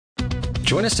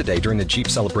Join us today during the Jeep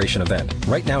Celebration event.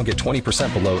 Right now, get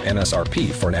 20% below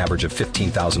MSRP for an average of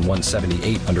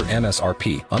 $15,178 under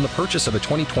MSRP on the purchase of a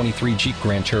 2023 Jeep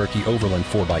Grand Cherokee Overland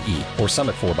 4xE or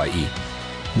Summit 4xE.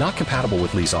 Not compatible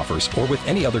with lease offers or with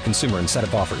any other consumer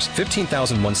incentive offers.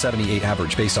 $15,178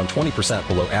 average based on 20%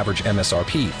 below average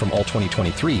MSRP from all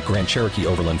 2023 Grand Cherokee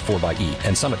Overland 4xE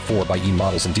and Summit 4xE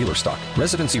models in dealer stock.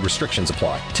 Residency restrictions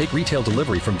apply. Take retail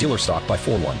delivery from dealer stock by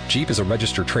 4/1. Jeep is a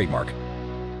registered trademark.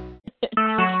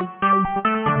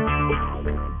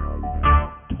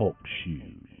 Talk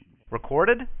shoes.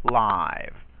 Recorded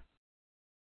live.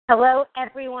 Hello,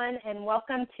 everyone, and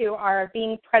welcome to our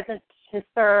Being Present to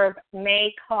Serve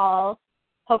May call.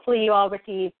 Hopefully you all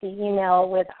received the email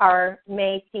with our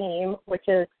May theme, which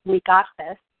is We Got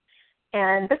This.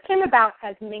 And this came about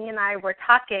as Ming and I were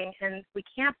talking, and we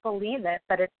can't believe it,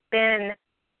 but it's been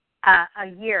a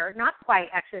year. Not quite,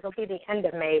 actually. It'll be the end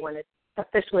of May when it's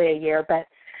officially a year, but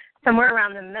somewhere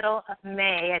around the middle of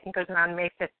May, I think it was around May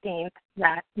 15th,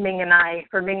 that Ming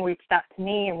reached out to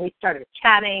me, and we started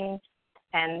chatting.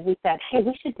 And we said, hey,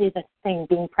 we should do this thing,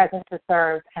 Being Present to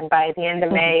Serve. And by the end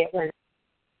of May, it was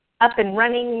up and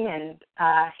running, and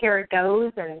here it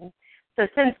goes. And so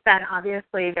since then,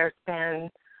 obviously, there's been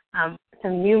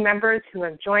some new members who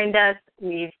have joined us.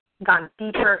 We've gone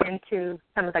deeper into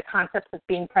some of the concepts of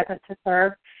being present to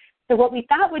serve. So what we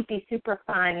thought would be super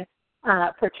fun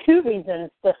for two reasons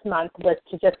this month was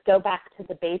to just go back to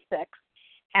the basics.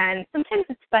 And sometimes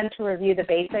it's fun to review the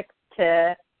basics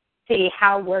to see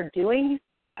how we're doing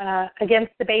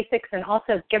against the basics, and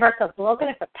also give ourselves a little bit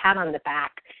of a pat on the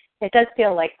back. It does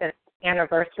feel like this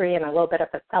anniversary and a little bit of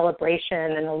a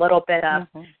celebration and a little bit of,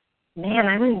 man,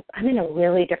 I'm in a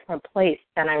really different place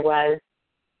than I was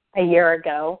a year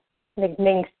ago.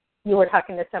 Ming, you were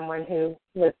talking to someone who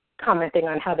was commenting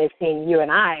on how they've seen you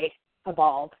and I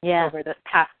evolve over this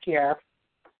past year.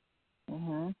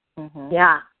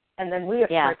 Yeah, and then we, of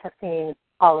course, have seen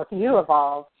all of you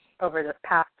evolve over this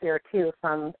past year, too,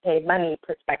 from a money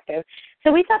perspective.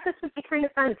 So we thought this would be kind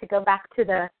of fun to go back to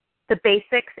the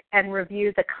basics and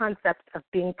review the concept of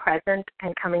being present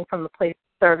and coming from a place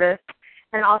of service,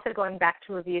 and also going back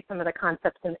to review some of the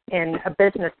concepts in a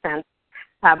business sense.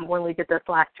 When we did this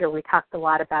last year, we talked a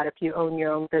lot about, if you own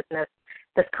your own business,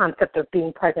 this concept of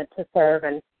being present to serve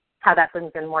and how that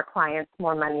brings in more clients,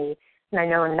 more money. And I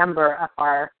know a number of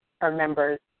our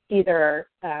members either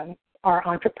are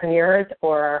entrepreneurs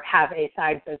or have a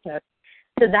side business.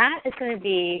 So that is going to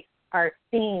be our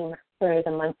theme for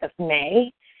the month of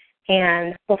May.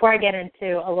 And before I get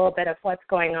into a little bit of what's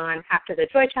going on after the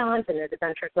Joy Challenge and the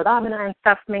Adventures with Amina and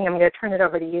stuff, Ming, I'm going to turn it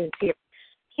over to you and see if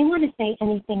you want to say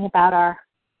anything about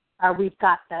our We've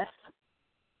Got This.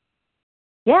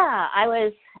 Yeah,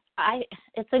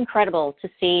 it's incredible to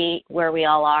see where we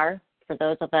all are for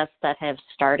those of us that have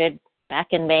started back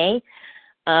in May.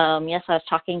 Yes, I was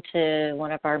talking to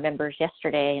one of our members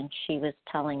yesterday, and she was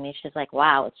telling me, she's like,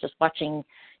 wow, it's just watching,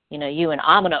 you and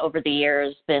Amina over the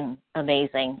years been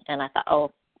amazing. And I thought,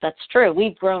 oh, that's true.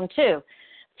 We've grown, too,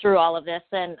 through all of this.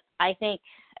 And I think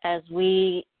as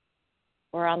we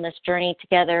were on this journey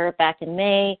together back in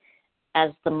May,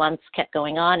 as the months kept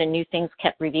going on and new things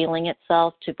kept revealing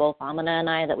itself to both Amina and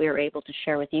I that we were able to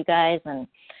share with you guys, and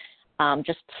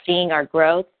just seeing our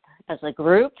growth as a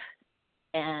group.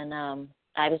 And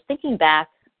I was thinking back,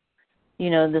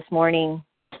 this morning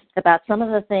about some of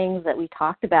the things that we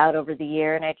talked about over the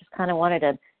year, and I just kind of wanted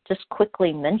to just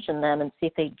quickly mention them and see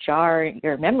if they jar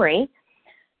your memory,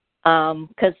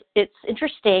 because it's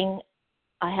interesting.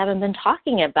 I haven't been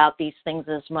talking about these things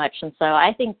as much, and so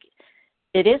I think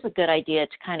it is a good idea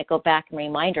to kind of go back and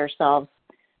remind ourselves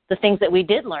the things that we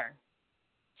did learn.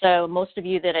 So most of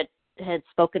you that had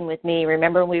spoken with me,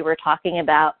 remember we were talking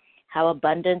about how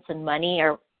abundance and money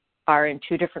are in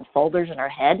two different folders in our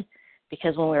head,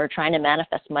 because when we were trying to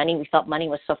manifest money, we felt money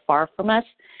was so far from us.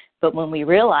 But when we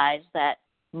realized that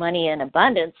money and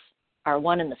abundance are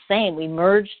one and the same, we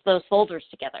merged those folders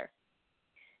together.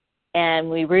 And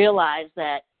we realized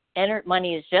that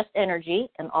money is just energy,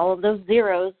 and all of those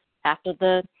zeros after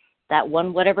that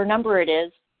one, whatever number it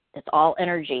is, it's all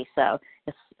energy. So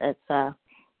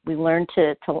we learned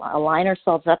to align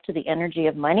ourselves up to the energy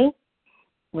of money.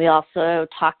 We also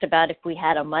talked about if we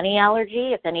had a money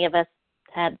allergy, if any of us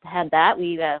had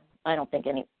that. I don't think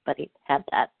anybody had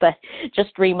that, but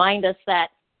just remind us that,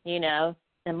 the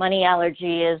money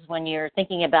allergy is when you're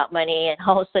thinking about money and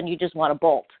all of a sudden you just want to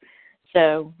bolt.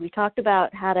 So we talked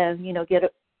about how to,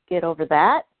 get over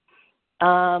that.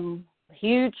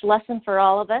 Huge lesson for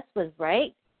all of us was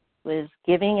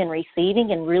giving and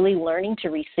receiving, and really learning to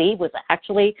receive was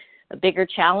actually a bigger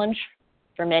challenge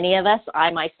For many of us, I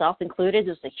myself included,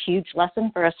 is a huge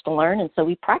lesson for us to learn, and so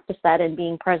we practice that in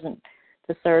being present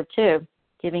to serve too,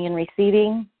 giving and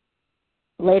receiving.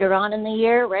 Later on in the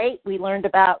year, right, we learned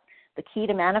about the key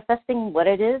to manifesting. What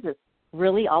it is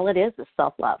really all it is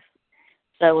self-love.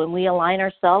 So when we align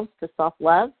ourselves to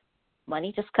self-love,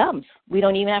 money just comes. We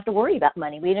don't even have to worry about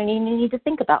money. We don't even need to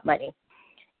think about money.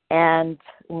 And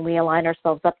when we align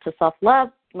ourselves up to self-love,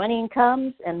 money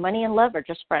comes, and money and love are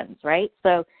just friends, right?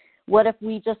 So what if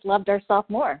we just loved ourselves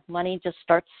more? Money just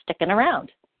starts sticking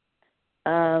around.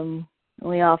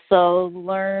 We also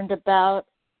learned about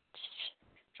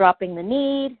dropping the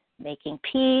need, making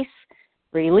peace,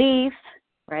 relief,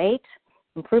 right?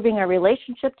 Improving our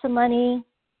relationship to money,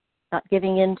 not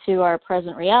giving into our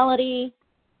present reality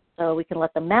so we can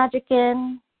let the magic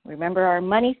in. Remember our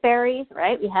money fairies,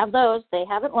 right? We have those. They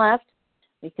haven't left.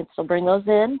 We can still bring those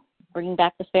in, bringing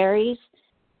back the fairies.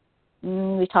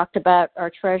 We talked about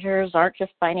our treasures aren't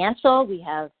just financial. We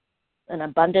have an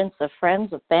abundance of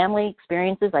friends, of family,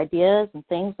 experiences, ideas, and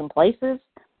things and places.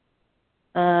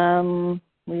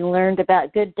 We learned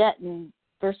about good debt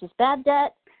versus bad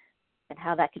debt and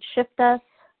how that could shift us.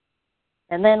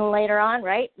 And then later on,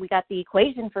 right, we got the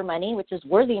equation for money, which is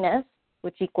worthiness,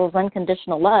 which equals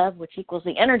unconditional love, which equals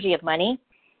the energy of money.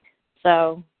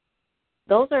 So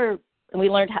those are, and we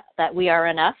learned that we are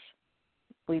enough.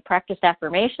 We practiced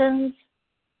affirmations.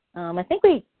 I think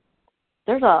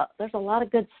there's a lot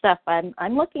of good stuff.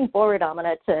 I'm looking forward,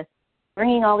 Amina, to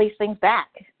bringing all these things back,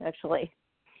 actually.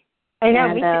 I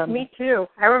know, me too.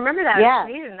 I remember that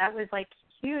equation. That was like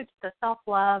huge, the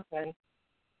self-love and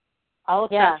all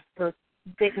of those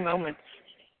big moments.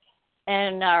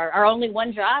 And our only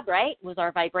one job, right, was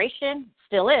our vibration.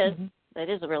 Still is. Mm-hmm. That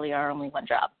is really our only one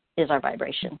job, is our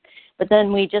vibration. But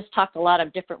then we just talked a lot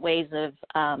of different ways of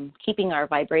keeping our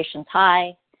vibrations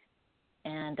high.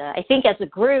 And I think as a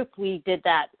group, we did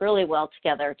that really well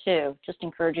together, too, just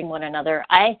encouraging one another.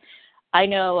 I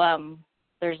know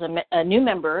there's a new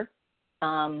member.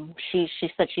 She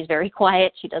said she's very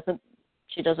quiet. She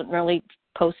doesn't really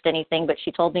post anything, but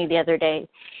she told me the other day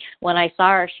when I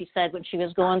saw her, she said when she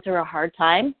was going through a hard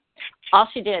time, all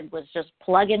she did was just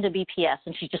plug into BPS,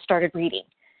 and she just started reading.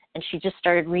 And she just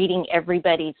started reading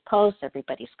everybody's posts,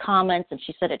 everybody's comments, and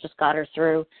she said it just got her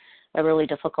through a really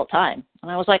difficult time.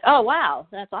 And I was like, oh, wow,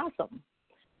 that's awesome.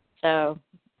 So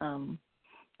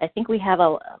I think we have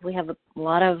a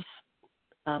lot of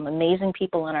amazing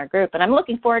people in our group, and I'm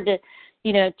looking forward to,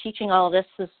 teaching all of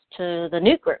this to the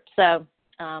new group. So,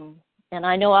 and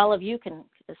I know all of you can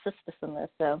assist us in this.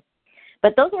 So,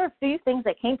 but those were a few things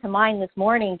that came to mind this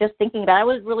morning, just thinking about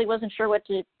it. I really wasn't sure what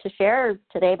to share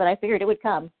today, but I figured it would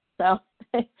come. So,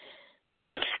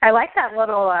 I like that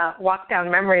little walk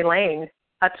down memory lane.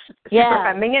 That's super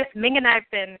fun. Ming and I have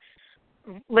been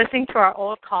listening to our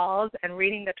old calls and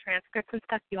reading the transcripts and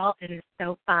stuff. You all, it is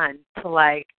so fun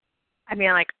to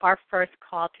our first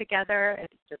call together.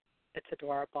 It's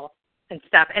adorable and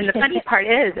stuff. And the funny part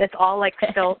is, it's all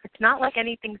still. It's not like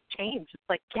anything's changed.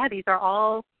 It's these are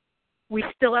all. We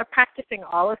still are practicing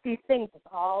all of these things. It's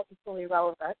all equally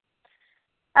relevant.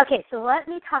 Okay, so let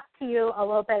me talk to you a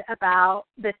little bit about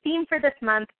the theme for this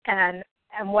month and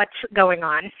what's going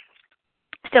on.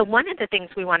 So one of the things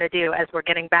we want to do as we're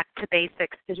getting back to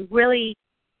basics is really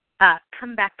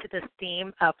come back to this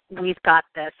theme of we've got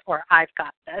this or I've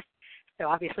got this. So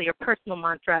obviously your personal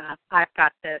mantra of I've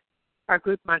got this, our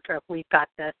group mantra of we've got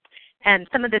this, and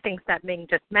some of the things that Ming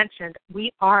just mentioned,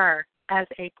 we are as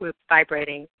a group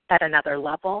vibrating at another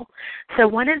level. So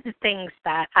one of the things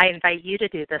that I invite you to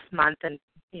do this month, and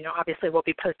obviously we'll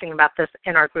be posting about this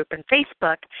in our group in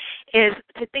Facebook, is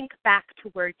to think back to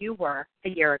where you were a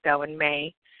year ago in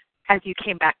May as you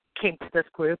came to this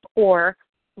group, or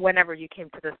whenever you came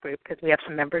to this group, because we have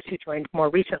some members who joined more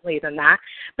recently than that.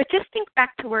 But just think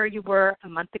back to where you were a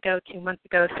month ago, 2 months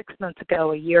ago, 6 months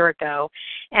ago, a year ago,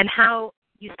 and how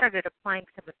you started applying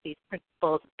some of these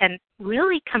principles and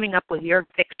really coming up with your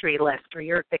victory list or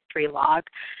your victory log,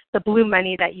 the blue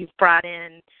money that you've brought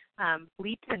in,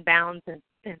 leaps and bounds and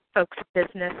folks'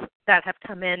 business that have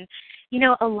come in.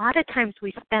 A lot of times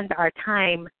we spend our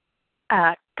time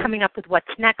coming up with what's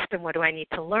next and what do I need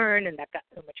to learn, and I've got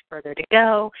so much further to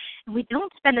go. And we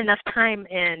don't spend enough time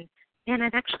in, and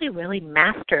I've actually really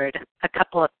mastered a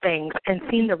couple of things and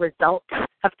seen the results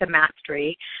of the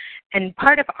mastery. And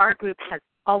part of our group has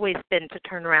always been to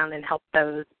turn around and help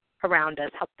those around us,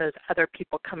 help those other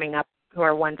people coming up who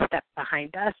are one step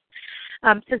behind us.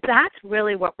 So that's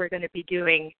really what we're going to be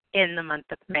doing in the month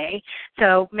of May.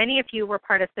 So many of you were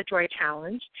part of the Joy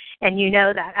Challenge, and you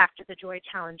know that after the Joy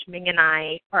Challenge, Ming and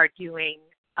I are doing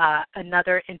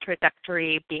another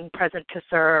introductory Being Present to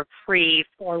Serve free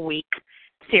 4-week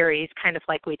series, kind of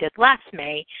like we did last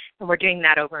May, and we're doing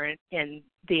that over in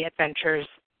the Adventures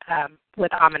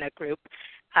with Amina group,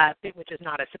 which is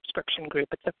not a subscription group,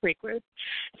 it's a free group.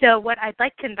 So what I'd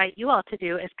like to invite you all to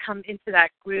do is come into that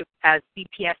group as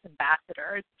BPS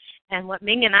ambassadors. And what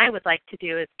Ming and I would like to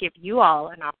do is give you all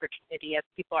an opportunity, as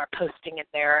people are posting in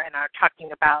there and are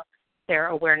talking about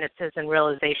their awarenesses and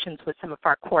realizations with some of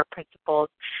our core principles,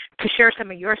 to share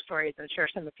some of your stories and share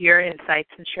some of your insights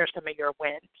and share some of your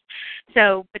wins.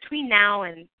 So between now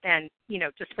and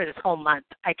just for this whole month,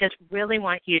 I just really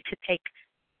want you to take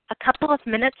a couple of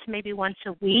minutes, maybe once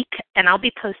a week, and I'll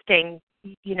be posting,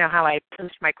 you know how I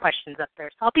post my questions up there.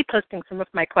 So I'll be posting some of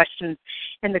my questions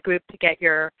in the group to get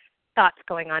your thoughts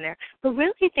going on there. But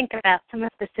really think about some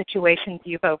of the situations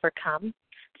you've overcome,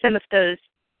 some of those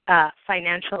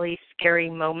financially scary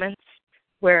moments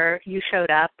where you showed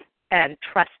up and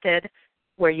trusted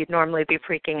where you'd normally be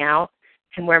freaking out,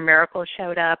 and where miracles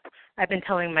showed up. I've been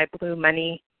telling my Blue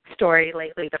Money story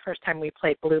lately, the first time we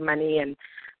played Blue Money, and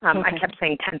I kept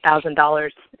saying $10,000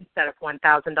 instead of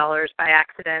 $1,000 by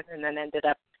accident, and then ended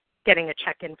up getting a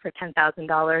check-in for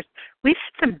 $10,000. We've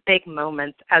had some big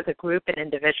moments as a group and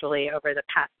individually over the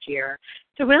past year.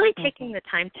 So really taking the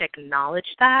time to acknowledge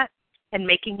that and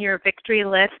making your victory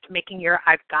list, making your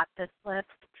I've got this list,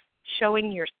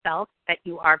 showing yourself that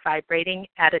you are vibrating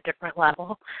at a different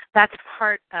level. That's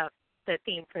part of the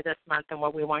theme for this month and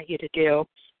what we want you to do.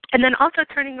 And then also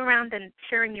turning around and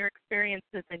sharing your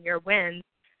experiences and your wins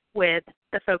with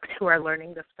the folks who are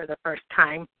learning this for the first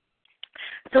time.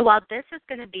 So while this is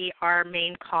going to be our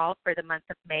main call for the month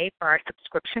of May for our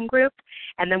subscription group,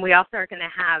 and then we also are going to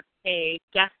have a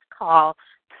guest call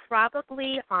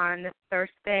probably on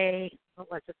Thursday, what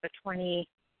was it, the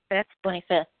 25th?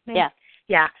 25th, maybe?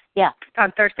 Yeah.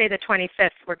 On Thursday the 25th,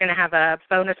 we're going to have a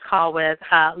bonus call with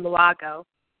Luago.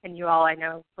 And you all, I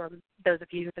know, from those of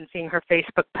you who've been seeing her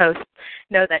Facebook posts,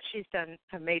 know that she's done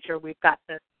a major We've Got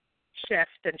This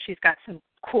shift, and she's got some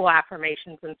cool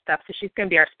affirmations and stuff. So she's going to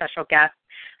be our special guest.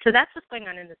 So that's what's going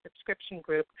on in the subscription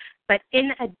group. But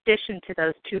in addition to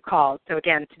those two calls, so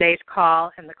again, today's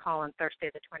call and the call on Thursday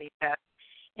the 25th,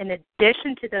 in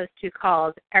addition to those two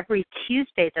calls, every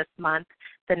Tuesday this month,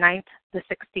 the 9th, the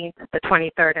 16th, the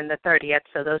 23rd, and the 30th,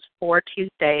 so those 4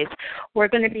 Tuesdays, we're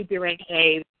going to be doing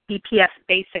a BPS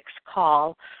Basics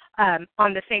call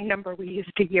on the same number we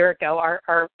used a year ago,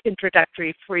 our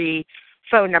introductory free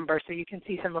phone number, so you can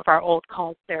see some of our old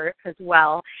calls there as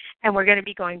well. And we're going to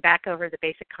be going back over the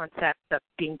basic concepts of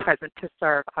being present to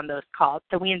serve on those calls.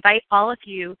 So we invite all of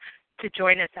you to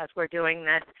join us as we're doing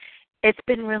this. It's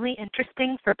been really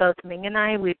interesting for both Ming and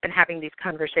I. We've been having these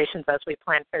conversations as we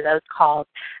plan for those calls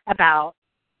about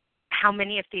how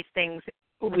many of these things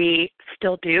we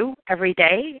still do every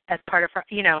day as part of our,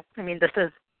 this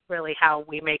is really how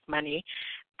we make money.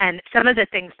 And some of the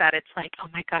things that it's like, oh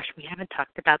my gosh, we haven't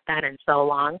talked about that in so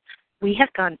long. We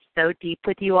have gone so deep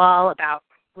with you all about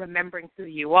remembering who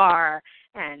you are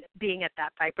and being at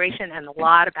that vibration, and a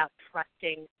lot about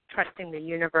trusting the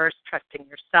universe, trusting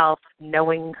yourself,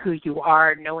 knowing who you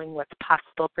are, knowing what's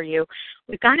possible for you.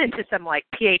 We've gone into some like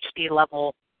PhD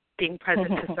level being present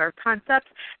to serve concepts.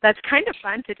 That's kind of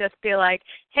fun to just be like,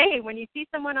 hey, when you see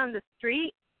someone on the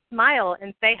street, smile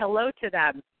and say hello to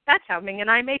them. That's how Ming and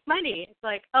I make money. It's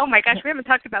like, oh my gosh, we haven't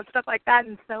talked about stuff like that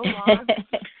in so long.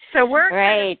 So we're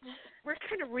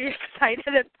kind of re-excited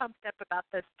and pumped up about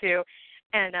this too.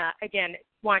 And again,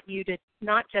 want you to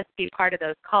not just be part of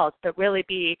those calls, but really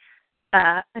be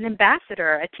an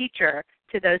ambassador, a teacher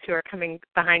to those who are coming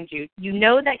behind you. You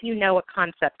know that you know a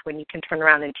concept when you can turn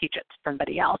around and teach it to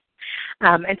somebody else.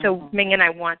 And so Ming and I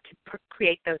want to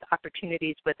create those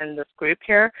opportunities within this group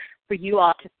here for you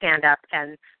all to stand up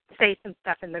and say some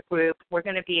stuff in the group. We're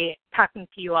going to be talking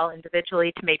to you all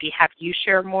individually to maybe have you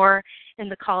share more in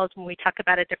the calls when we talk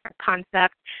about a different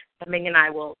concept. So Ming and I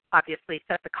will obviously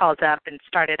set the calls up and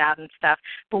start it out and stuff,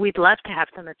 but we'd love to have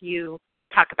some of you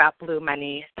talk about Blue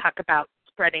Money, talk about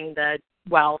spreading the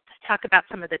wealth, talk about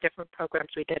some of the different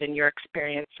programs we did and your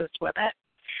experiences with it.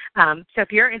 So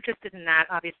if you're interested in that,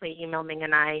 obviously email Ming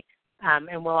and I,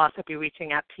 and we'll also be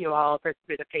reaching out to you all over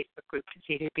through the Facebook group to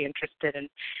see who'd be interested in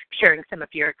sharing some of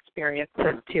your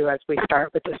experiences too as we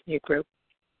start with this new group.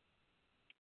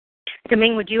 So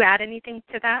Ming, would you add anything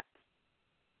to that?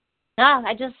 No,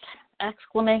 I just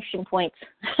exclamation points.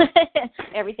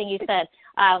 Everything you said.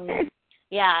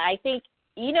 I think,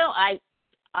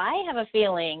 I have a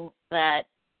feeling that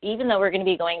even though we're going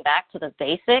to be going back to the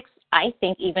basics, I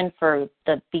think even for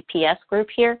the BPS group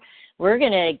here, we're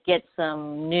going to get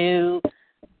some new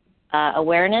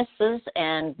awarenesses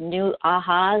and new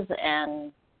ahas,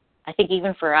 and I think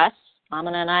even for us,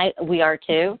 Amina and I, we are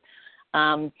too.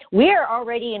 we're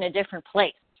already in a different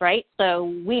place, right?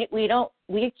 So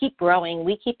we keep growing,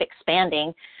 we keep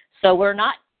expanding. So we're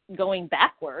not going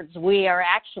backwards. We are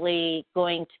actually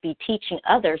going to be teaching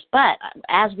others. But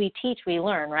as we teach, we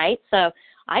learn, right? So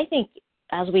I think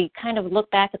as we kind of look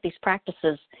back at these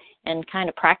practices and kind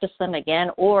of practice them again,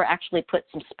 or actually put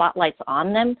some spotlights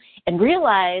on them and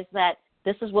realize that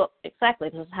this is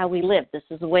how we live. This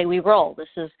is the way we roll. This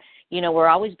is, we're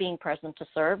always being present to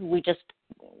serve. We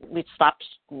stopped,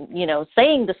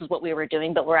 saying this is what we were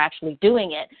doing, but we're actually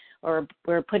doing it, or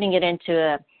we're putting it into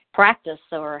a practice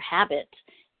or a habit.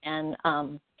 And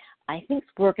I think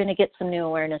we're going to get some new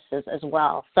awarenesses as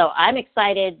well. So I'm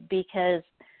excited because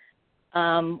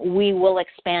we will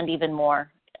expand even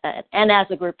more, and as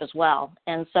a group as well.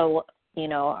 And so,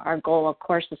 our goal, of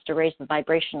course, is to raise the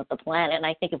vibration of the planet. And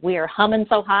I think if we are humming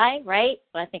so high, right,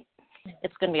 I think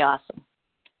it's going to be awesome.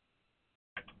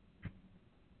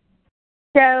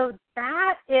 So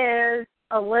that is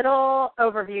a little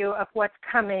overview of what's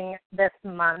coming this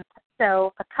month.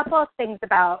 So a couple of things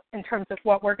in terms of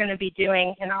what we're going to be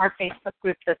doing in our Facebook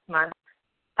group this month.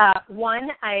 One,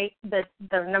 the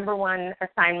number one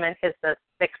assignment is the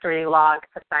victory log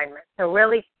assignment. So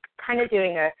really kind of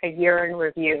doing a year in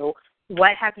review.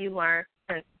 What have you learned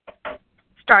since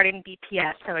starting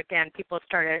BPS? So again, people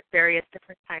started at various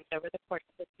different times over the course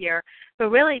of this year. But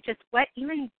really just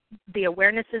even the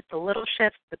awarenesses, the little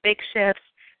shifts, the big shifts,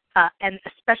 and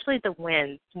especially the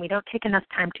wins. We don't take enough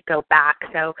time to go back.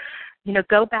 So,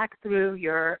 go back through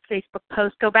your Facebook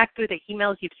posts, go back through the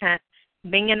emails you've sent.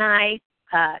 Ming and I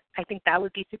think that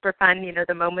would be super fun,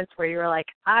 the moments where you're like,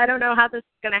 I don't know how this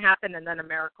is going to happen, and then a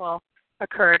miracle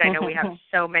occurred. I know we have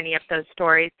so many of those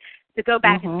stories. To go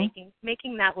back and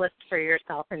making that list for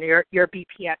yourself and your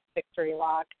BPS victory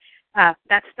log.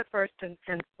 That's the first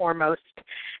and foremost.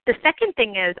 The second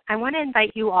thing is I want to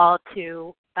invite you all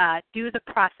to do the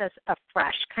process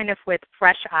afresh, kind of with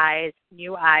fresh eyes,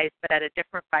 new eyes, but at a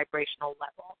different vibrational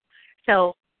level.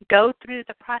 So go through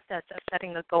the process of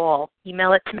setting a goal.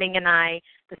 Email it to Ming and I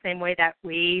the same way that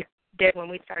we did when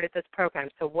we started this program.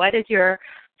 So what is your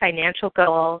financial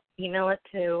goal? Email it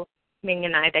to Ming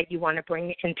and I that you want to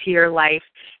bring into your life.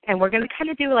 And we're going to kind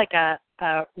of do like a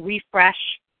refresh,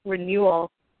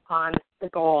 renewal on the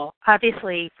goal.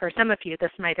 Obviously, for some of you,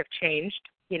 this might have changed,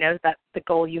 that the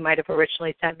goal you might have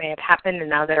originally set may have happened and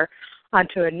now they're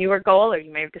onto a newer goal, or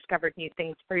you may have discovered new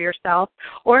things for yourself,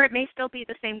 or it may still be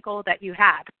the same goal that you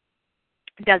had.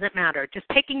 It doesn't matter. Just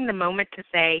taking the moment to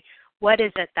say, what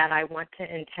is it that I want to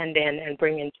intend in and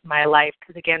bring into my life?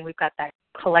 Because, again, we've got that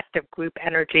collective group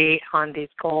energy on these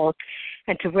goals,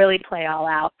 and to really play all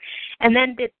out. And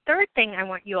then the third thing I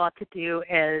want you all to do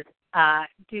is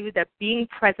do the Being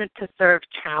Present to Serve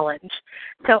challenge.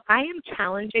 So I am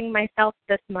challenging myself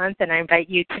this month, and I invite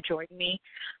you to join me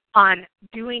on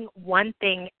doing one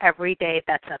thing every day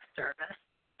that's of service.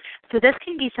 So this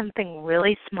can be something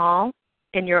really small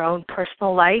in your own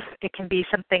personal life. It can be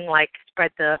something like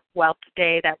Spread the Wealth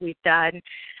Day that we've done,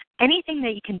 anything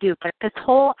that you can do. But this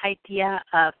whole idea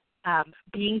of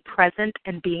being present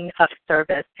and being of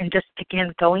service, and just,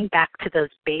 again, going back to those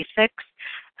basics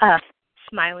of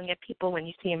smiling at people when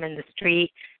you see them in the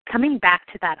street, coming back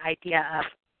to that idea of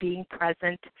being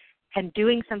present and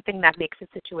doing something that makes a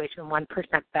situation 1%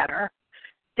 better.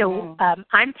 So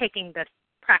I'm taking this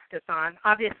practice on.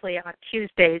 Obviously, on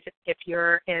Tuesdays, if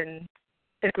you're in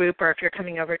the group or if you're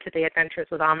coming over to the Adventures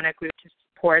with Amina group to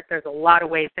support, there's a lot of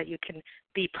ways that you can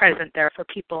be present there for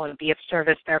people and be of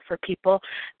service there for people.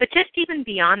 But just even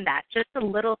beyond that, just the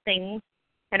little things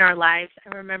in our lives.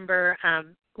 I remember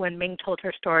when Ming told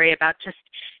her story about just,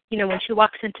 when she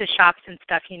walks into shops and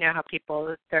stuff, how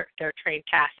people, they're trained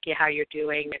to ask you how you're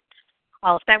doing and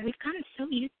all of that. We've gotten so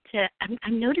used to,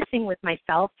 I'm noticing with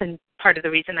myself, and part of the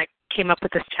reason I came up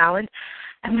with this challenge,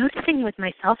 I'm noticing with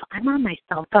myself, I'm on my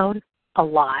cell phone a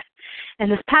lot.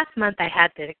 And this past month I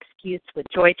had the excuse with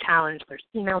Joy Challenge. There's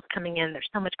emails coming in. There's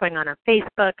so much going on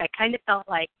Facebook. I kind of felt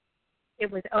like it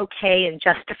was okay and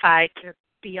justified to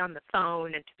be on the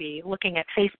phone and to be looking at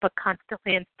Facebook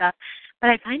constantly and stuff.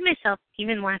 But I find myself,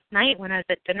 even last night when I was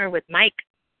at dinner with Mike,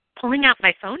 pulling out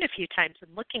my phone a few times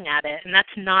and looking at it, and that's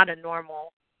not a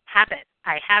normal habit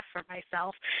I have for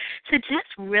myself. So just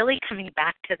really coming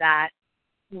back to that,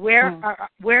 where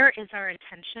is our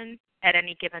intention at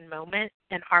any given moment,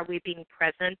 and are we being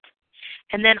present?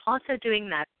 And then also doing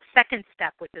that second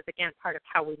step, which is, again, part of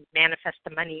how we manifest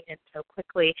the money in so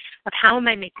quickly, of how am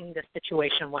I making this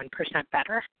situation 1%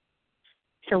 better?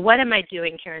 So what am I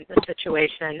doing here in this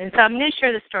situation? And so I'm going to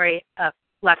share the story of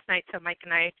last night. So Mike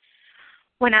and I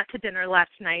went out to dinner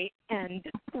last night, and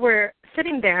we're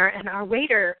sitting there, and our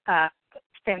waiter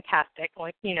fantastic,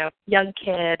 like, young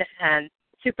kid and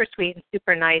super sweet and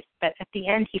super nice. But at the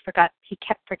end, he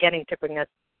kept forgetting to bring us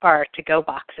our to-go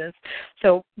boxes.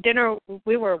 So dinner,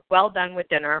 we were well done with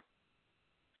dinner,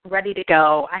 ready to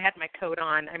go. I had my coat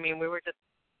on. I mean, we were just,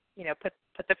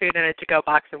 put the food in a to-go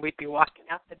box and we'd be walking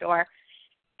out the door.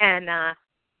 And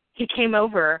he came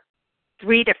over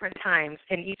 3 different times,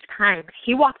 and each time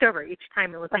he walked over each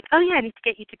time and was like, oh yeah, I need to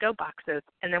get you to-go boxes,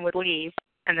 and then would leave,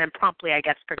 and then promptly, I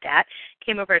guess, forget.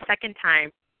 Came over a second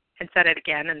time and said it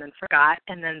again, and then forgot.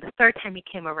 And then the third time he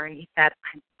came over and he said,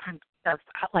 I'm so,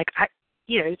 like,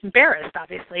 he was embarrassed,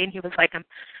 obviously, and he was like,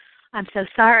 I'm so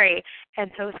sorry.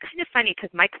 And so it was kind of funny because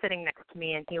Mike's sitting next to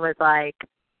me, and he was like,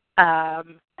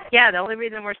 yeah, the only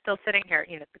reason we're still sitting here,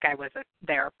 the guy wasn't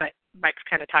there, but Mike's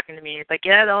kind of talking to me. He's like,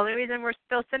 yeah, the only reason we're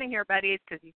still sitting here, buddy, is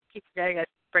because you keep forgetting to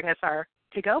bring us our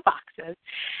to-go boxes.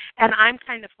 And I'm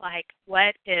kind of like,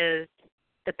 what is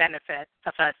the benefit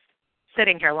of us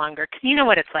sitting here longer? Because you know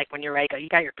what it's like when you're ready to go. You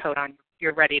got your coat on,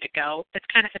 you're ready to go. It's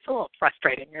a little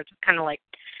frustrating. You're just kind of like,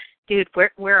 dude,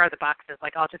 where are the boxes?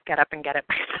 Like, I'll just get up and get it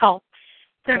myself.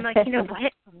 So I'm like,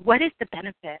 what is the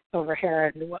benefit over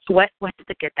here, and what's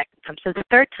the good that can come? So the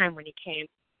third time when he came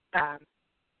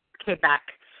back,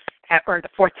 or the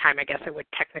fourth time, I guess it would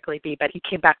technically be, but he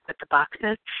came back with the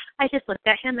boxes. I just looked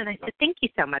at him and I said, thank you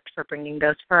so much for bringing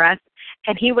those for us.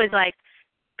 And he was like,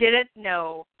 didn't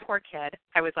know, poor kid.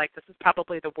 I was like, this is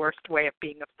probably the worst way of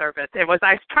being of service. I was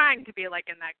trying to be like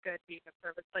in that good being of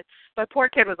service, but poor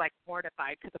kid was like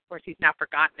mortified because of course he's now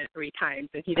forgotten it 3 times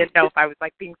and he didn't know if I was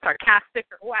like being sarcastic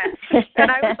or what. And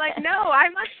I was like, no,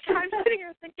 I'm sitting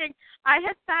here thinking I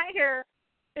had sat here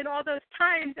in all those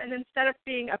times, and instead of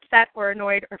being upset or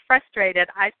annoyed or frustrated,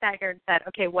 I sat here and said,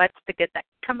 okay, what's the good that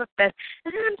can come of this?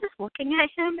 And then I'm just looking at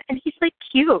him, and he's like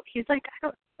cute. He's like, I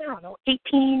don't know,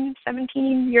 18,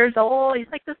 17 years old. He's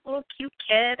like this little cute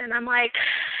kid, and I'm like,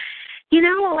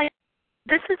 like,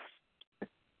 this is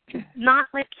not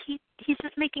like he's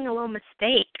just making a little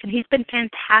mistake, and he's been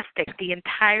fantastic. The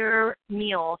entire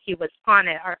meal, he was on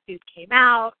it. Our food came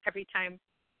out. Every time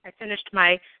I finished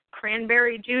my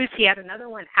cranberry juice, he had another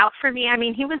one out for me. I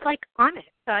mean, he was like on it.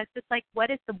 So I was just like, what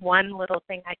is the one little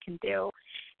thing I can do?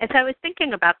 And so I was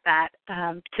thinking about that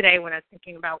today when I was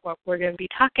thinking about what we're going to be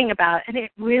talking about, and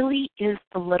it really is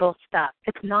the little stuff.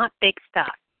 It's not big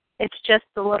stuff. It's just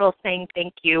the little saying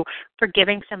thank you for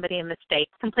giving somebody a mistake,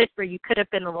 someplace where you could have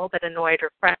been a little bit annoyed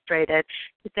or frustrated,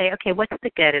 to say, okay, what's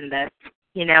the good in this?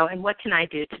 And what can I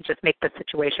do to just make the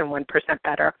situation 1%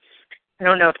 better? I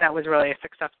don't know if that was really a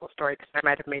successful story because I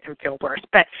might have made him feel worse,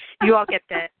 but you all get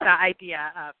the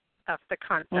idea of the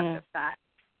concept of that.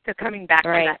 So coming back to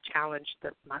that challenge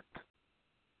this month.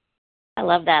 I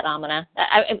love that, Amina.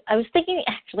 I was thinking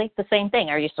actually the same thing.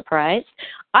 Are you surprised?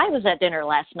 I was at dinner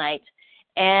last night,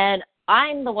 and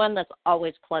I'm the one that's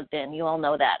always plugged in. You all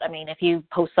know that. I mean, if you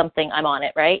post something, I'm on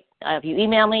it, right? If you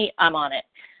email me, I'm on it.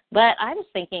 But I was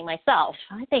thinking myself,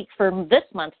 I think for this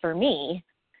month, for me,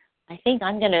 I think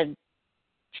I'm going to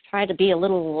try to be a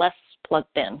little less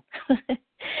plugged in.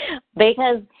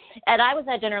 And I was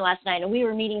at dinner last night, and we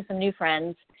were meeting some new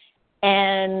friends,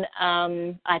 and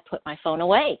I put my phone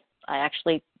away. I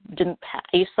actually didn't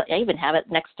I even have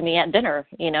it next to me at dinner,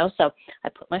 so I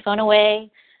put my phone away,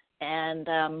 and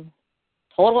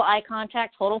total eye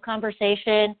contact, total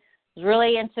conversation, was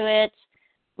really into it,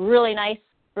 really nice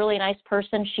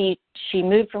person. She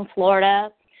moved from Florida,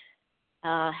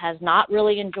 has not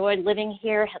really enjoyed living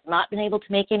here, has not been able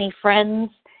to make any friends.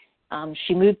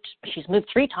 She's moved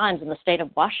 3 times in the state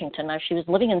of Washington. Now, she was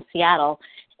living in Seattle,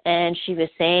 and she was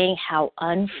saying how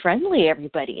unfriendly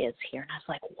everybody is here. And I was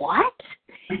like, what?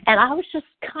 And I was just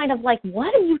kind of like,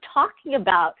 what are you talking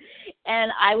about?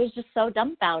 And I was just so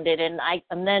dumbfounded. And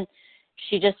then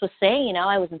she just was saying,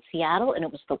 I was in Seattle, and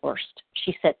it was the worst.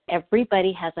 She said,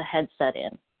 everybody has a headset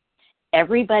in.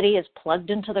 Everybody is plugged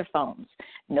into their phones.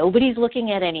 Nobody's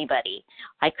looking at anybody.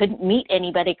 I couldn't meet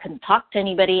anybody, couldn't talk to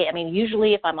anybody. I mean,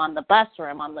 usually if I'm on the bus or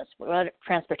I'm on this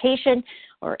transportation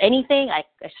or anything, I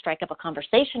strike up a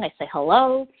conversation, I say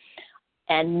hello,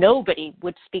 and nobody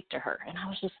would speak to her. And I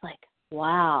was just like,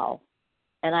 wow.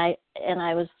 And I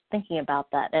was thinking about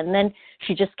that. And then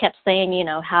she just kept saying,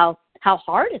 how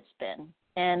hard it's been.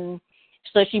 And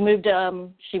so she moved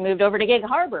over to Gig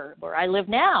Harbor, where I live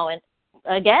now, and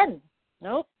again,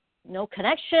 nope, no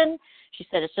connection. She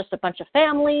said it's just a bunch of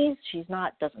families.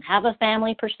 Doesn't have a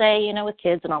family per se, with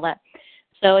kids and all that.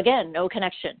 So again, no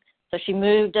connection. So she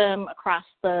moved across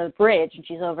the bridge, and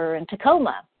she's over in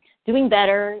Tacoma, doing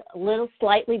better, a little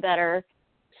slightly better.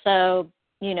 So,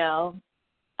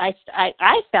 I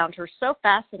found her so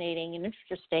fascinating and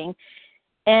interesting.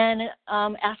 And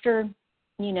after,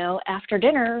 after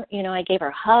dinner, I gave her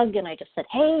a hug and I just said,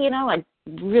 hey, I'd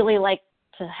really like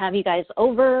to have you guys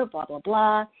over, blah, blah,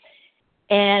 blah.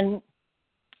 And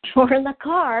we're in the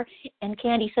car and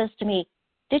Candy says to me,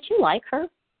 did you like her?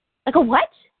 I go, what?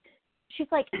 She's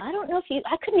like, I don't know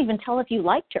I couldn't even tell if you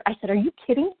liked her. I said, are you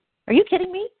kidding? Are you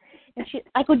kidding me? And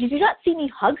I go, did you not see me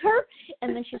hug her?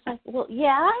 And then she's like, well,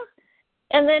 yeah.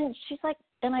 And then she's like,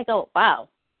 and I go, wow,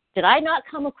 did I not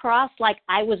come across like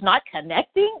I was not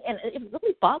connecting? And it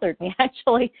really bothered me,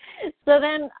 actually. So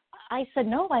then I said,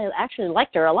 no, I actually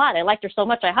liked her a lot. I liked her so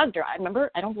much I hugged her. I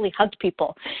remember I don't really hug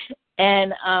people.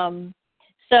 And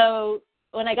so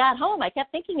when I got home, I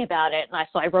kept thinking about it. And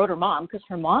so I wrote her mom because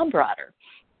her mom brought her.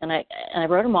 And I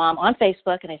wrote her mom on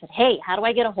Facebook and I said, hey, how do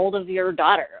I get a hold of your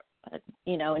daughter?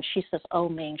 And she says, oh,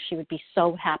 Ming, she would be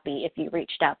so happy if you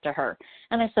reached out to her.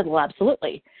 And I said, well,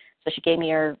 absolutely. So she gave me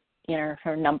her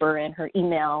number and her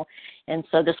email. And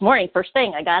so this morning, first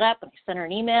thing, I got up and I sent her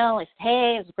an email. I said,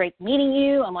 hey, it was great meeting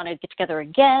you. I want to get together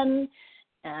again.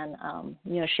 And,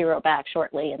 she wrote back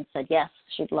shortly and said, yes,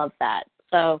 she'd love that.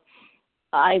 So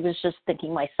I was just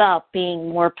thinking myself, being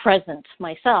more present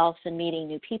myself and meeting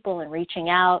new people and reaching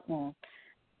out and,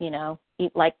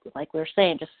 like we were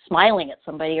saying, just smiling at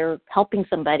somebody or helping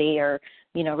somebody or,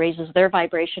 raises their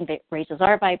vibration, raises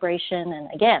our vibration. And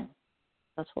again,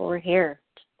 that's what we're here,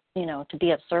 to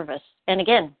be of service. And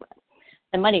again,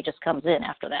 the money just comes in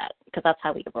after that because that's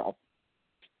how we roll.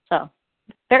 So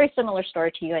very similar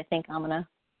story to you, I think, Amina.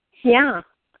 Yeah.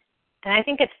 And I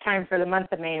think it's time for the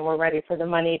month of May and we're ready for the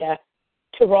money to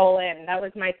roll in. That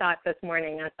was my thought this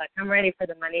morning. I was like, I'm ready for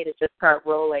the money to just start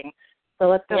rolling. So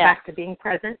let's go back to being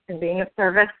present and being of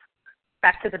service,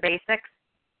 back to the basics,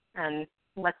 and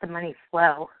let the money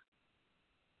flow.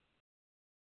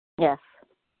 Yes.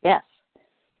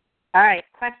 All right.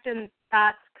 Questions,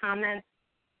 thoughts, comments,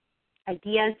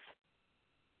 ideas?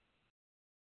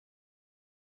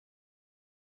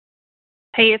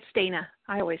 Hey, it's Dana.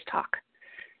 I always talk.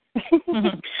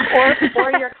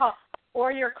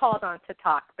 or you're called on to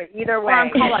talk, but either way,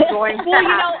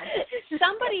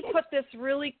 somebody put this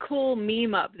really cool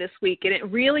meme up this week, and it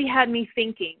really had me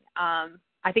thinking.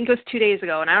 I think it was 2 days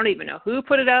ago, and I don't even know who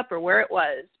put it up or where it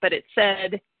was, but it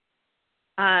said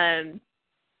something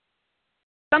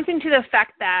to the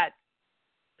effect that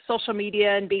social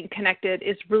media and being connected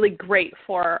is really great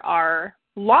for our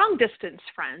long-distance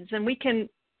friends, and we can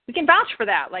vouch for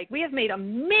that. Like, we have made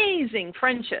amazing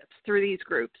friendships through these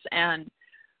groups, and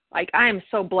I am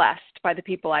so blessed by the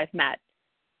people I've met.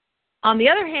 On the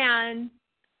other hand,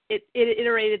 it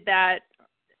iterated that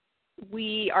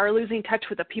we are losing touch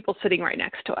with the people sitting right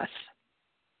next to us.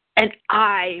 And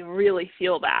I really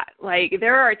feel that. Like,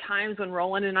 there are times when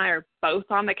Roland and I are both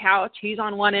on the couch. He's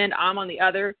on one end, I'm on the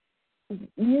other.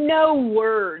 No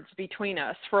words between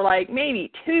us for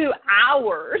maybe 2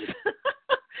 hours.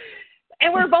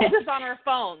 And we're both just on our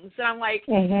phones. And I'm like,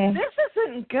 This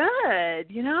isn't good,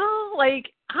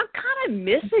 I'm kind of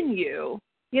missing you.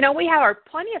 We have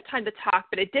plenty of time to talk,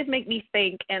 but it did make me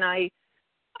think, and I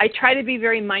try to be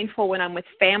very mindful when I'm with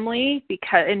family,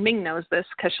 and Ming knows this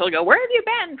because she'll go, where have you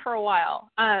been for a while?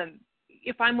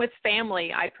 If I'm with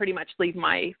family, I pretty much leave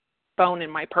my phone in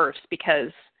my purse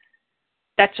because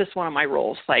that's just one of my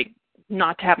rules,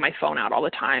 not to have my phone out all the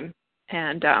time.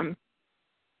 And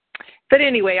but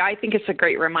anyway, I think it's a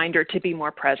great reminder to be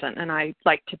more present, and I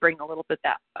like to bring a little bit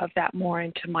of that more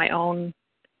into my own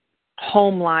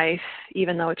home life.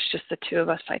 Even though it's just the two of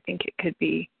us, I think it could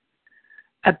be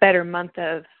a better month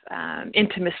of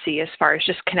intimacy as far as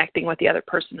just connecting with the other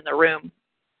person in the room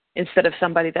instead of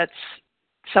somebody that's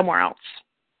somewhere else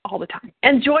all the time.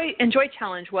 And Joy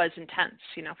Challenge was intense,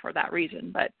 for that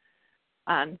reason. But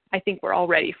I think we're all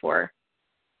ready for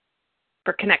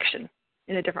connection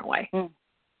in a different way.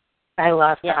 I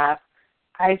love that.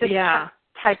 I just kept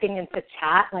typing into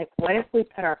chat, what if we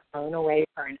put our phone away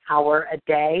for an hour a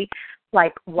day,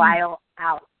 while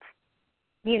out?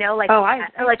 I'm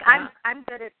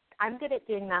good at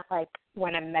doing that,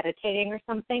 when I'm meditating or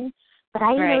something. But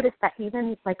I noticed that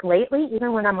even lately,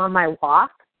 even when I'm on my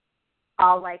walk,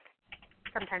 I'll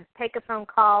sometimes take a phone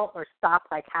call or stop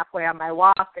halfway on my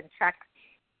walk and check,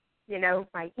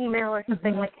 my email or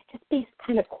something. It just be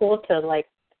kind of cool to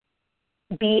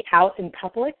be out in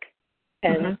public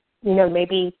and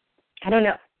maybe, I don't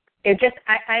know, it just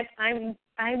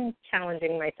I'm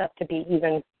challenging myself to be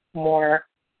even more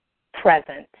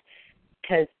present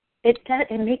because it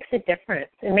makes a difference.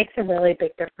 It makes a really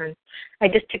big difference. I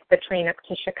just took the train up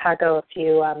to Chicago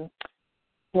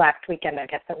last weekend, I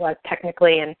guess it was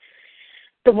technically, and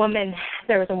there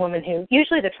was a woman who,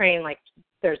 usually the train,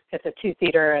 it's a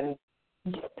 2-seater and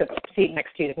the seat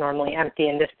next to you is normally empty,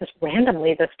 and just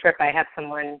randomly this trip I had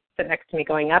someone sit next to me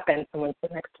going up and someone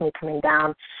sit next to me coming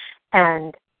down,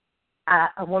 and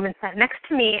a woman sat next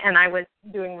to me, and I was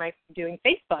doing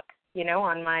Facebook,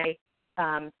 on my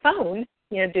phone,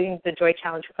 doing the Joy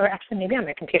Challenge, or actually maybe on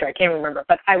my computer, I can't remember,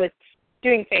 but I was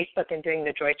doing Facebook and doing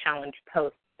the Joy Challenge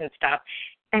posts and stuff,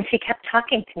 and she kept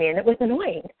talking to me, and it was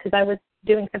annoying because I was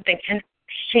doing something, and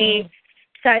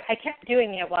so I kept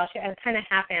doing it while I was kind of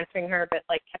half answering her, but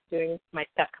kept doing my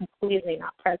stuff completely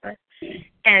not present.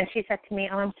 And she said to me,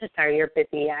 "Oh, I'm so sorry, you're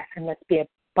busy. I must be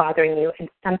bothering you." And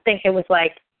it was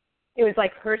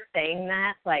like her saying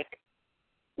that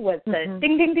was the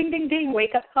ding, ding, ding, ding, ding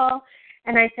wake up call.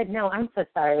 And I said, "No, I'm so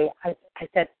sorry." I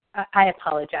said, "I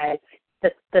apologize.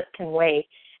 This can wait."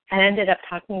 And I ended up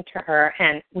talking to her,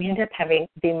 and we ended up having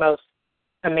the most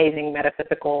amazing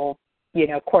metaphysical,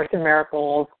 Course in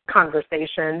Miracles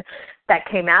conversation that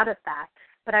came out of that.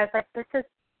 But I was like, this is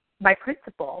my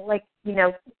principle.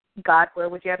 God, where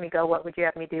would you have me go? What would you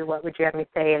have me do? What would you have me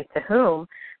say, and to whom?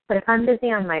 But if I'm busy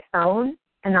on my phone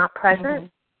and not present,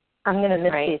 I'm going to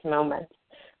miss these moments.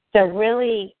 So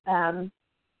really,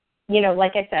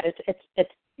 like I said,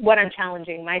 it's what I'm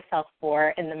challenging myself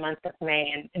for in the month of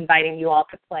May, and inviting you all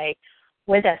to play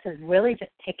with us is really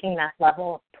just taking that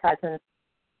level of presence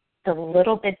a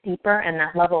little bit deeper, and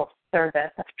that level of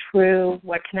service, of true,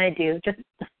 what can I do, just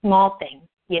the small things.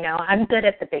 I'm good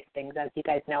at the big things, as you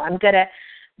guys know. I'm good at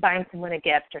buying someone a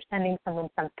gift or sending someone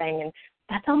something, and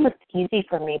that's almost easy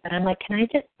for me. But I'm like, can I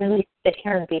just really sit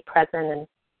here and be present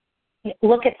and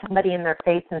look at somebody in their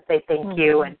face and say thank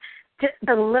you, and just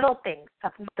the little things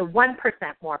of the 1%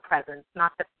 more presence,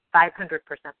 not the 500%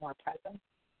 more presence.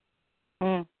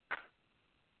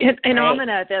 And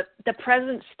Amina, the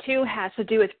presence, too, has to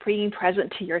do with being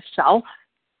present to yourself,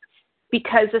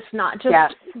 because it's not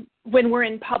just when we're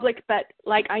in public, but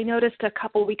I noticed a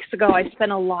couple weeks ago, I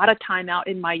spent a lot of time out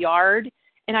in my yard,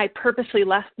 and I purposely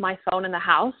left my phone in the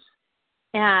house.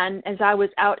 And as I was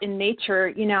out in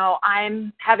nature,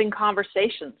 I'm having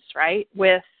conversations, right,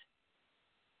 with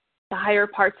the higher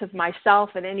parts of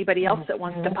myself and anybody else that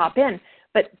wants to pop in.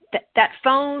 But that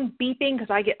phone beeping, because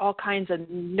I get all kinds of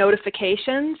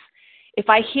notifications, if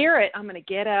I hear it, I'm going to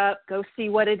get up, go see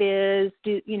what it is.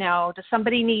 Does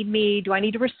somebody need me? Do I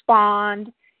need to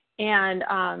respond? And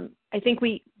I think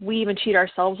we even cheat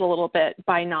ourselves a little bit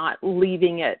by not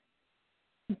leaving it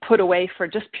put away for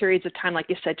just periods of time, like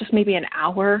you said, just maybe an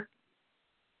hour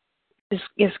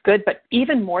is good. But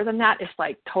even more than that, it's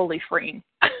totally freeing.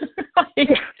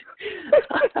 It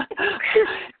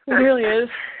really is.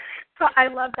 So I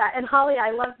love that. And Holly, I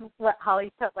love what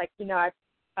Holly said. I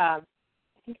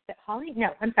think that Holly?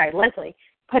 No, I'm sorry, Leslie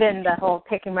put in the whole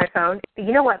taking my phone.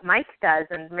 You know what Mike does,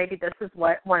 and maybe this is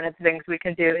what one of the things we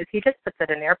can do, is he just puts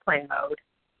it in airplane mode.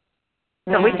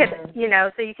 So we could,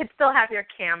 so you could still have your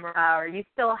camera, or you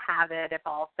still have it if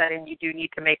all of a sudden you do need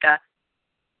to make a,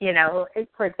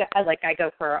 for example, I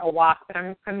go for a walk, but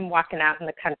I'm walking out in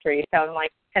the country, so I'm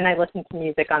and I listen to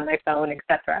music on my phone,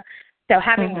 etc. So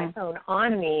having my phone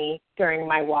on me during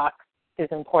my walk is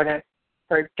important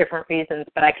for different reasons,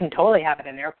 but I can totally have it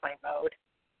in airplane mode,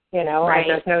 Right.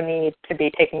 There's no need to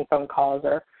be taking phone calls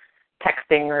or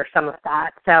texting or some of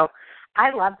that. So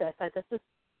I love this.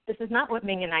 This is not what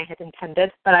Ming and I had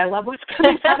intended, but I love what's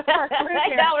coming out of our group here. I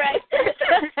know, right?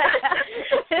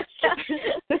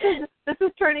 This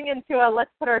is turning into a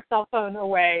let's put our cell phone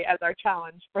away as our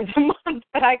challenge for the month,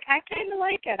 but I kind of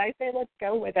like it. I say let's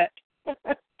go with it.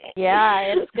 Yeah,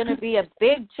 it's going to be a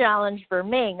big challenge for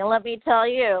Ming, and let me tell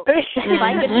you,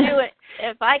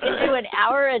 if I can do an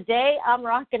hour a day, I'm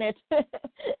rocking it.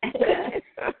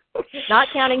 Not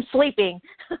counting sleeping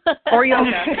or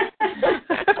yoga.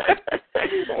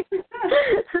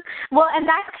 Well, and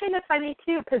that's kind of funny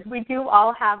too, because we do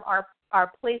all have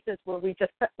our places where we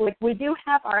just we do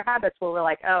have our habits where we're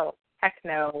like, oh heck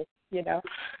no,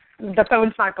 the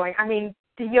phone's not going. I mean,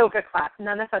 the yoga class,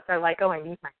 none of us are like, oh, I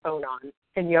need my phone on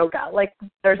in yoga.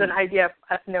 There's an idea of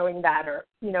us knowing that, or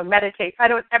meditate.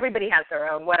 Everybody has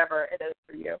their own, whatever it is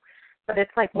for you. But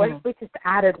it's what if we just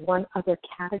added one other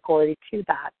category to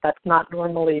that that's not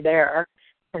normally there,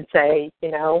 and say,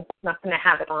 not going to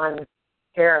have it on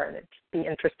here, and it'd be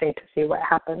interesting to see what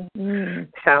happens.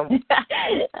 So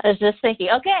I was just thinking,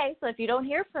 okay, so if you don't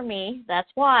hear from me, that's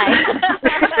why.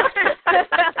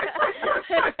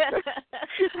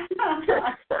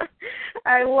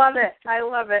 I love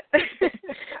it.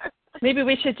 Maybe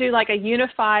we should do a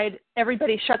unified,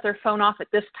 everybody shut their phone off at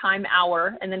this time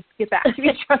hour and then get back to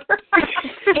each other.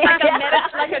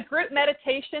 like a group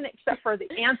meditation, except for the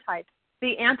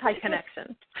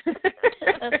anti-connection.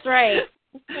 That's right.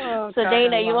 Oh, so God,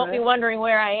 Dana, I you love won't it. be wondering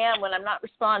where I am when I'm not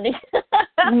responding.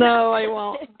 No, I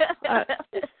won't.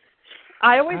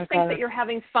 I always think that you're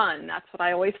having fun. That's what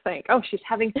I always think. Oh, she's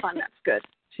having fun. That's good.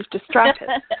 She's distracted.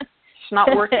 She's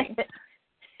not working.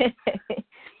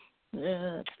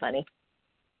 It's funny.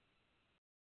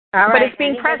 All right. But it's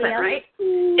being Anybody present, else? right?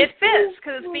 It fits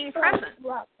because it's being present.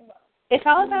 It's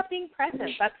all about being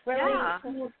present. That's really,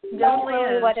 that's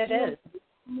really what it is.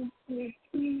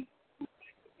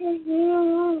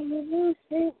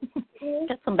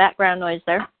 Got some background noise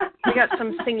there. We got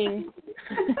some singing.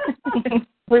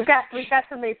 We've got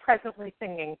somebody presently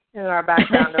singing in our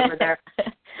background over there.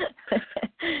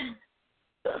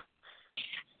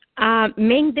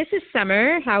 Ming, this is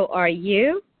Summer. How are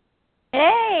you?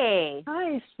 Hey.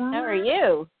 Hi, Summer. How are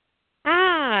you?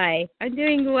 Hi, I'm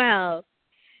doing well.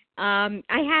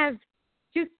 I have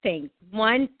two things.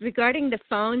 One, regarding the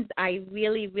phones, I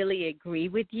really, really agree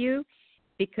with you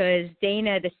because,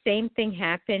 Dana, the same thing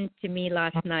happened to me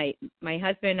last night. My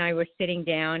husband and I were sitting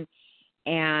down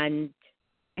and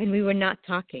we were not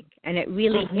talking, and it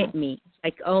really hit me.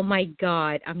 Like, oh, my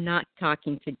God, I'm not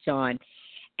talking to John.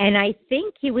 And I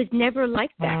think he was never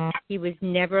like that. He was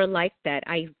never like that.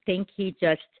 I think he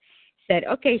just said,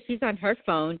 okay, she's on her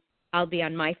phone. I'll be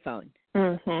on my phone.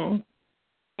 Mm-hmm.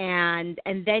 And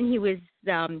then he was,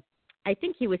 I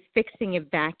think he was fixing a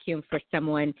vacuum for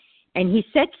someone, and he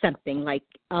said something like,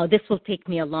 oh, this will take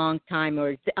me a long time,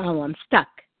 or, oh, I'm stuck.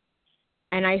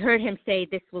 And I heard him say,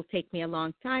 this will take me a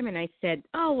long time. And I said,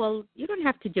 oh, well, you don't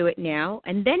have to do it now.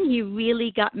 And then he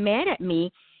really got mad at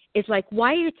me. It's like,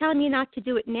 why are you telling me not to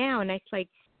do it now? And it's like,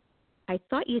 I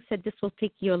thought you said this will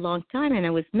take you a long time, and it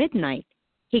was midnight.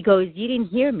 He goes, you didn't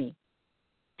hear me.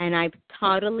 And I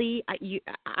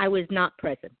was not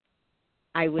present.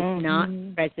 I was not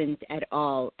present at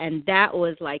all. And that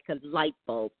was like a light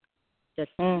bulb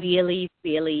just really,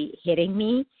 really hitting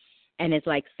me. And it's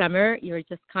like, Summer, you're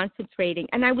just concentrating.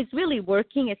 And I was really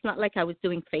working. It's not like I was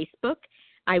doing Facebook.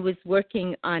 I was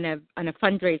working on a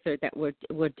fundraiser that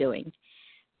we're doing.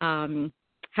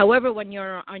 However, when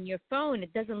you're on your phone,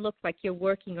 it doesn't look like you're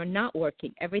working or not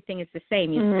working. Everything is the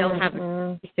same. You still have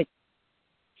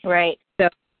right.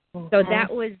 So that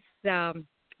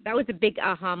was a big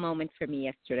aha moment for me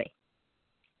yesterday.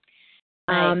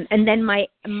 Nice. And then my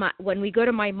when we go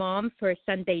to my mom for a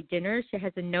Sunday dinner, she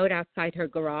has a note outside her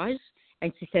garage,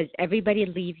 and she says, "Everybody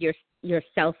leave your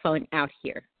cell phone out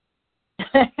here."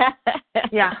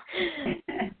 Yeah.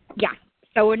 Yeah.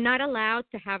 So we're not allowed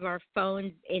to have our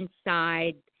phones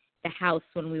inside the house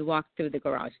when we walk through the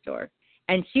garage door.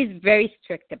 And she's very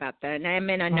strict about that. And I'm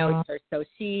in a note her. So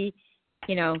she,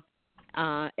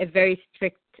 a very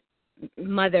strict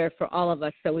mother for all of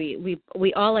us. So we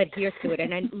all adhere to it.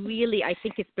 And I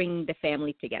think it's bringing the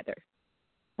family together.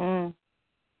 It's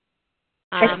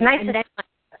nice,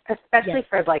 especially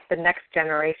for like the next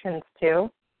generations too.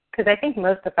 Because I think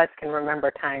most of us can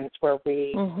remember times where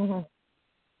we...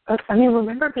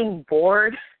 remember being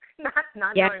bored,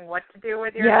 not knowing what to do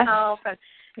with yourself.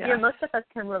 And most of us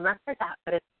can remember that.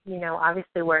 But it's,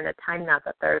 obviously we're in a time now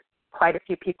that there's quite a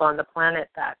few people on the planet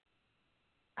that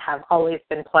have always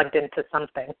been plugged into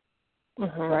something.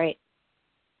 Right.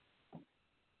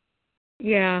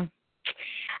 Yeah.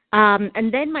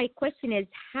 And then my question is,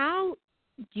 how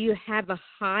do you have a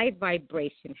high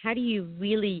vibration? How do you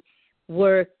really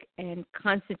work and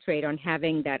concentrate on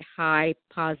having that high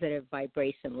positive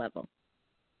vibration level?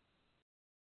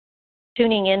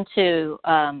 Tuning into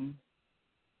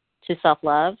to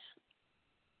self-love,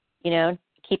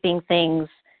 keeping things,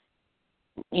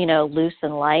 loose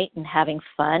and light and having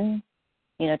fun,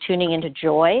 tuning into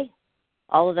joy.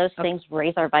 All of those things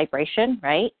raise our vibration,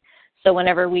 right? So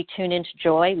whenever we tune into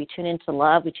joy, we tune into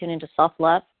love, we tune into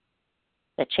self-love,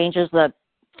 that changes the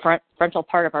frontal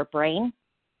part of our brain.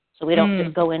 So we don't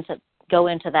just go into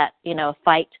that,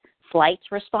 fight, flight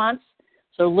response.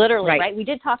 So literally, right? We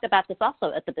did talk about this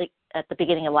also at the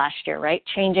beginning of last year, right?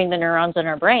 Changing the neurons in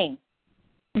our brain.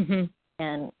 Mm-hmm.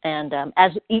 And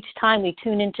as each time we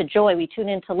tune into joy, we tune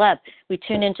into love, we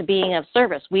tune into being of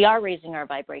service, we are raising our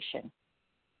vibration.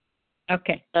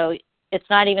 Okay. So it's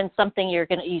not even something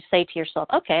you say to yourself,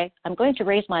 okay, I'm going to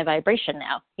raise my vibration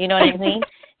now. You know what I mean?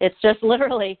 It's just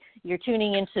literally you're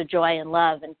tuning into joy and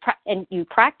love, and you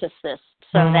practice this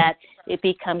so that it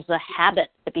becomes a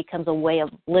habit, it becomes a way of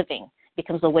living, it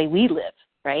becomes the way we live,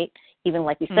 right? Even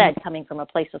like we said, coming from a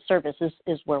place of service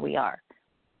is where we are,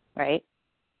 right?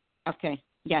 Okay.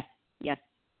 Yes.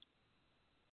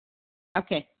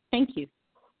 Okay. Thank you.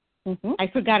 Mm-hmm. I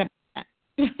forgot about that.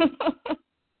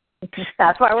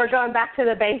 That's why we're going back to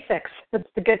the basics. It's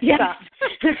the good stuff.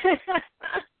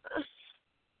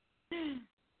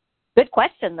 Good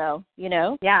question, though,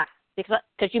 Yeah.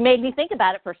 Because you made me think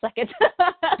about it for a second.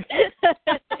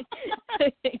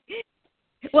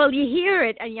 Well, you hear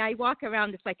it, and I walk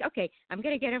around. It's like, okay, I'm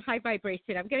going to get a high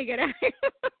vibration. I'm going to get a high.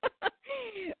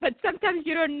 But sometimes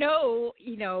you don't know,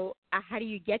 how do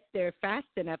you get there fast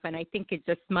enough? And I think it's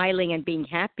just smiling and being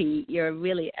happy. You're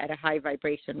really at a high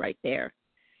vibration right there.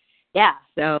 Yeah,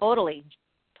 so totally.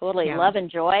 Yeah. Love and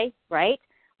joy, right?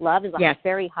 Love is a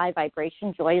very high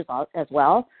vibration. Joy is as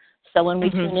well. So when we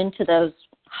tune into those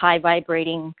high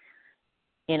vibrating,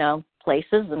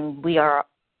 places, and we are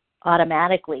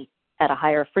automatically at a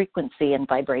higher frequency and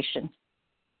vibration.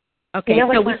 Okay,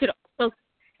 so we should also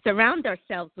surround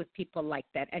ourselves with people like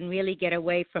that and really get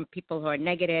away from people who are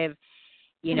negative,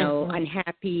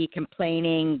 unhappy,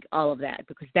 complaining, all of that,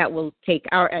 because that will take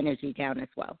our energy down as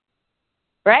well.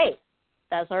 Right.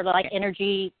 Those are like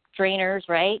energy drainers,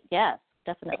 right? Yes,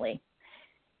 definitely.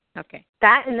 Okay.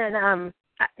 That, and then,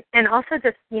 and also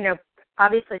just,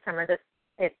 obviously, Summer,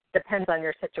 it depends on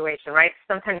your situation, right?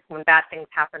 Sometimes when bad things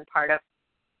happen, part of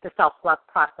the self-love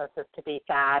process is to be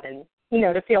sad and,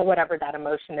 to feel whatever that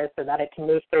emotion is so that it can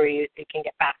move through you so you can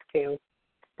get back to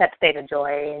that state of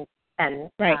joy. And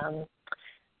right.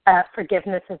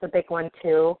 Forgiveness is a big one,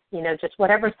 too. Just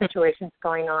whatever situation's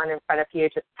going on in front of you,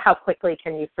 just how quickly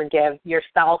can you forgive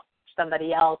yourself,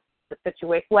 somebody else, the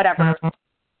situation, whatever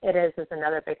it is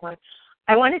another big one.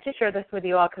 I wanted to share this with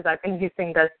you all because I've been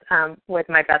using this with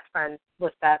my best friend,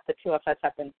 Lisette. The two of us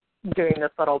have been doing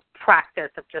this little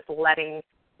practice of just letting,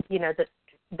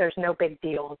 there's no big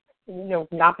deals,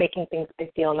 not making things a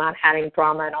big deal, not adding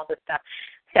drama and all this stuff.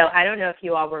 So I don't know if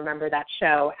you all remember that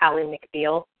show, Ally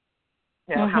McBeal.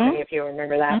 How many of you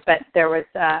remember that? But there was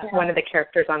one of the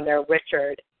characters on there,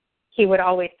 Richard. He would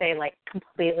always say, like,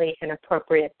 completely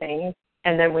inappropriate things.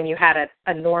 And then when you had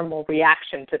a normal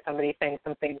reaction to somebody saying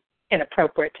something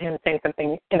inappropriate to him, saying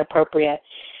something inappropriate,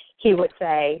 he would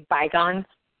say bygones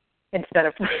instead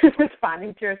of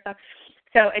responding to your stuff.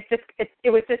 So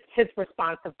it was just his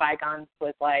response of bygones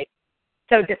was like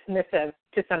so dismissive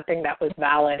to something that was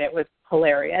valid. It was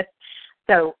hilarious.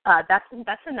 So that's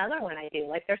another one I do.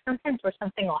 Like there's sometimes where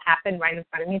something will happen right in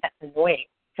front of me that's annoying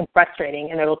and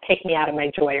frustrating, and it'll take me out of my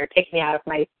joy or take me out of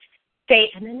my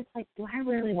state. And then it's like, do I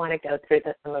really want to go through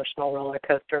this emotional roller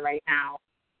coaster right now?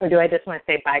 Or do I just want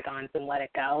to say bygones and let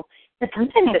it go? And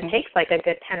sometimes it takes like a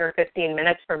good 10 or 15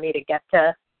 minutes for me to get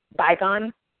to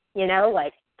bygones,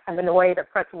 like I'm annoyed or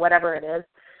frustrated, whatever it is.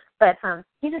 But,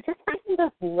 just finding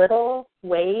those little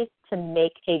ways to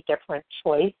make a different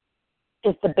choice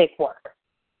is the big work.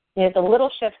 The little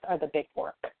shifts are the big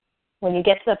work. When you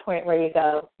get to the point where you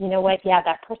go, you know what, yeah,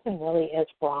 that person really is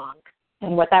wrong.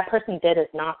 And what that person did is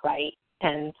not right.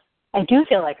 And I do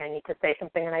feel like I need to say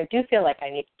something, and I do feel like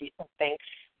I need to do something.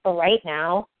 But right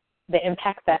now, the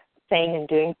impact that saying and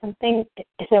doing something,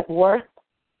 is it worth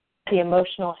the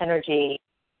emotional energy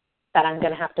that I'm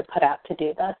going to have to put out to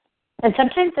do this? And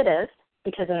sometimes it is,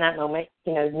 because in that moment,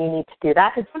 you need to do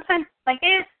that. And sometimes,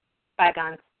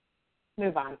 bygones,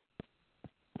 move on.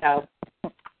 So,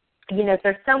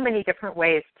 there's so many different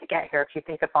ways to get here if you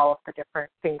think of all of the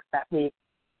different things that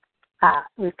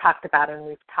we've talked about and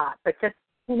we've taught. But just,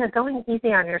 going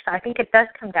easy on yourself. I think it does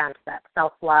come down to that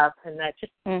self-love and that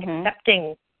just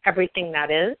accepting everything that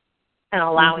is and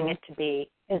allowing it to be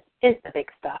is the big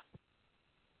stuff.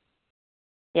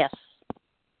 Yes.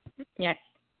 Yes.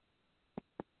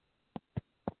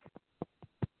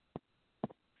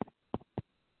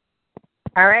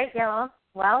 All right, y'all.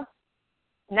 Well,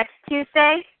 next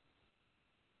Tuesday,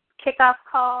 kickoff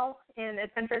call in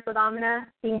Adventures with Amina,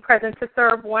 Being Present to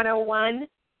Serve 101.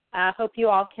 Hope you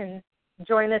all can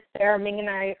join us there. Ming and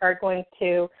I are going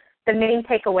to, the main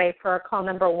takeaway for call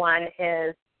number 1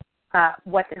 is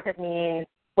what does it mean?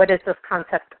 What is this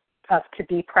concept of to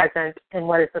be present, and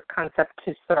what is this concept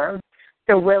to serve?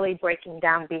 So really breaking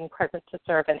down being present to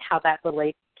serve and how that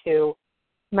relates to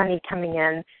money coming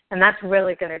in. And that's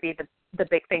really going to be the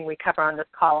big thing we cover on this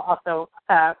call. Also,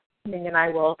 Ming and I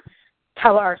will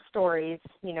tell our stories.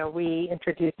 We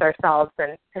introduce ourselves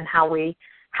and how we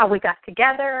got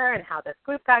together and how this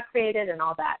group got created and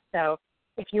all that. So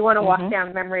if you want to walk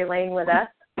down memory lane with us,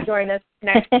 join us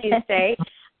next Tuesday.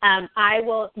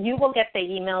 You will get the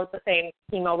emails, the same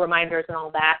email reminders and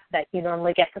all that you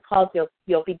normally get for calls.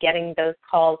 You'll be getting those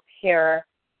calls here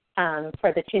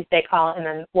for the Tuesday call, and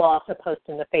then we'll also post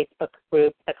in the Facebook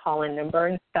group the call-in number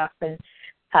and stuff. And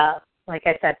like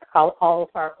I said, all of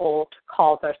our old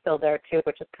calls are still there too,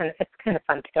 which is kind of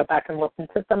fun to go back and listen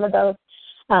to some of those.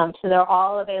 So they're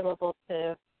all available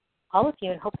to all of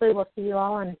you, and hopefully we'll see you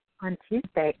all on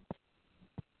Tuesday.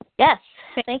 Yes.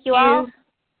 Thank you all.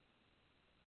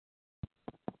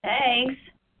 Thanks.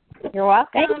 You're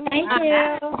welcome. Thank you.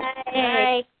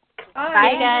 Bye.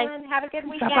 Bye, guys. Everyone. Have a good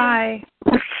weekend. Bye-bye.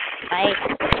 Bye.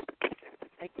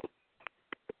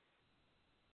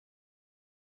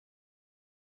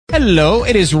 Hello,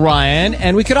 it is Ryan,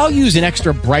 and we could all use an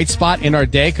extra bright spot in our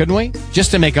day, couldn't we? Just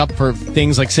to make up for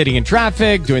things like sitting in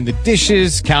traffic, doing the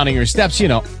dishes, counting your steps, you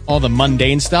know, all the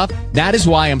mundane stuff. That is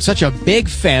why I'm such a big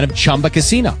fan of Chumba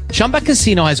Casino. Chumba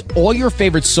Casino has all your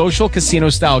favorite social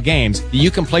casino-style games that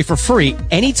you can play for free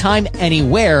anytime,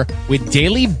 anywhere with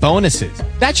daily bonuses.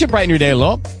 That should brighten your day a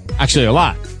little. Actually, a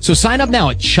lot. So sign up now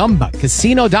at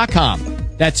ChumbaCasino.com.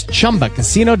 That's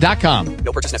ChumbaCasino.com.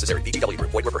 No purchase necessary. VGW Group.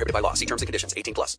 Void where prohibited by law. See terms and conditions. 18+.